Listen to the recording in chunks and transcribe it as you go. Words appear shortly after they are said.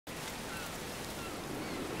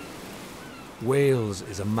Wales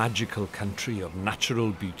is a magical country of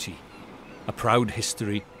natural beauty, a proud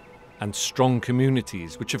history, and strong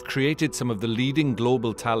communities which have created some of the leading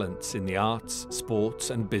global talents in the arts,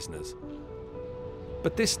 sports, and business.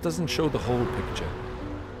 But this doesn't show the whole picture.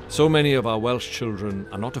 So many of our Welsh children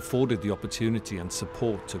are not afforded the opportunity and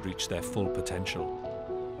support to reach their full potential.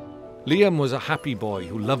 Liam was a happy boy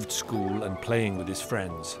who loved school and playing with his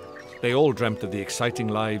friends. They all dreamt of the exciting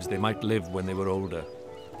lives they might live when they were older.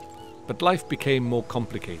 But life became more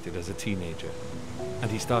complicated as a teenager,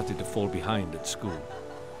 and he started to fall behind at school.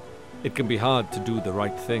 It can be hard to do the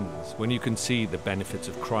right things when you can see the benefits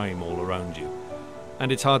of crime all around you,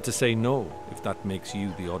 and it's hard to say no if that makes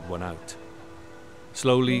you the odd one out.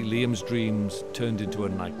 Slowly, Liam's dreams turned into a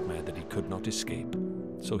nightmare that he could not escape,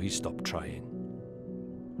 so he stopped trying.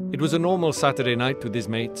 It was a normal Saturday night with his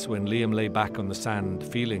mates when Liam lay back on the sand,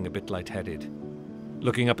 feeling a bit lightheaded.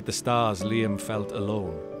 Looking up at the stars, Liam felt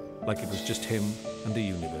alone, like it was just him and the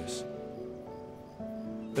universe.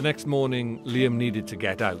 The next morning, Liam needed to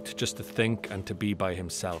get out, just to think and to be by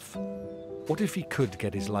himself. What if he could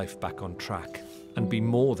get his life back on track and be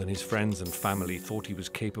more than his friends and family thought he was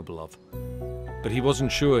capable of? But he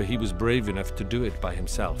wasn't sure he was brave enough to do it by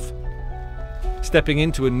himself. Stepping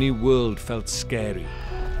into a new world felt scary,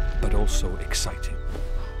 but also exciting.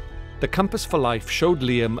 The Compass for Life showed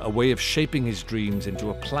Liam a way of shaping his dreams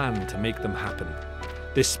into a plan to make them happen.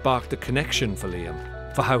 This sparked a connection for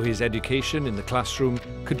Liam, for how his education in the classroom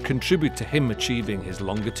could contribute to him achieving his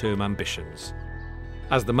longer-term ambitions.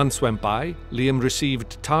 As the months went by, Liam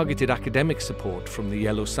received targeted academic support from the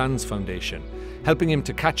Yellow Sands Foundation, helping him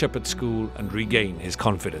to catch up at school and regain his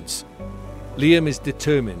confidence. Liam is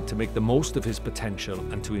determined to make the most of his potential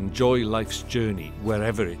and to enjoy life's journey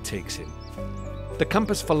wherever it takes him. The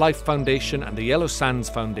Compass for Life Foundation and the Yellow Sands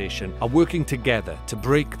Foundation are working together to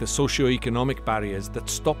break the socio-economic barriers that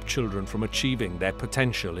stop children from achieving their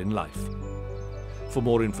potential in life. For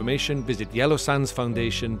more information, visit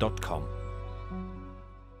yellowsandsfoundation.com.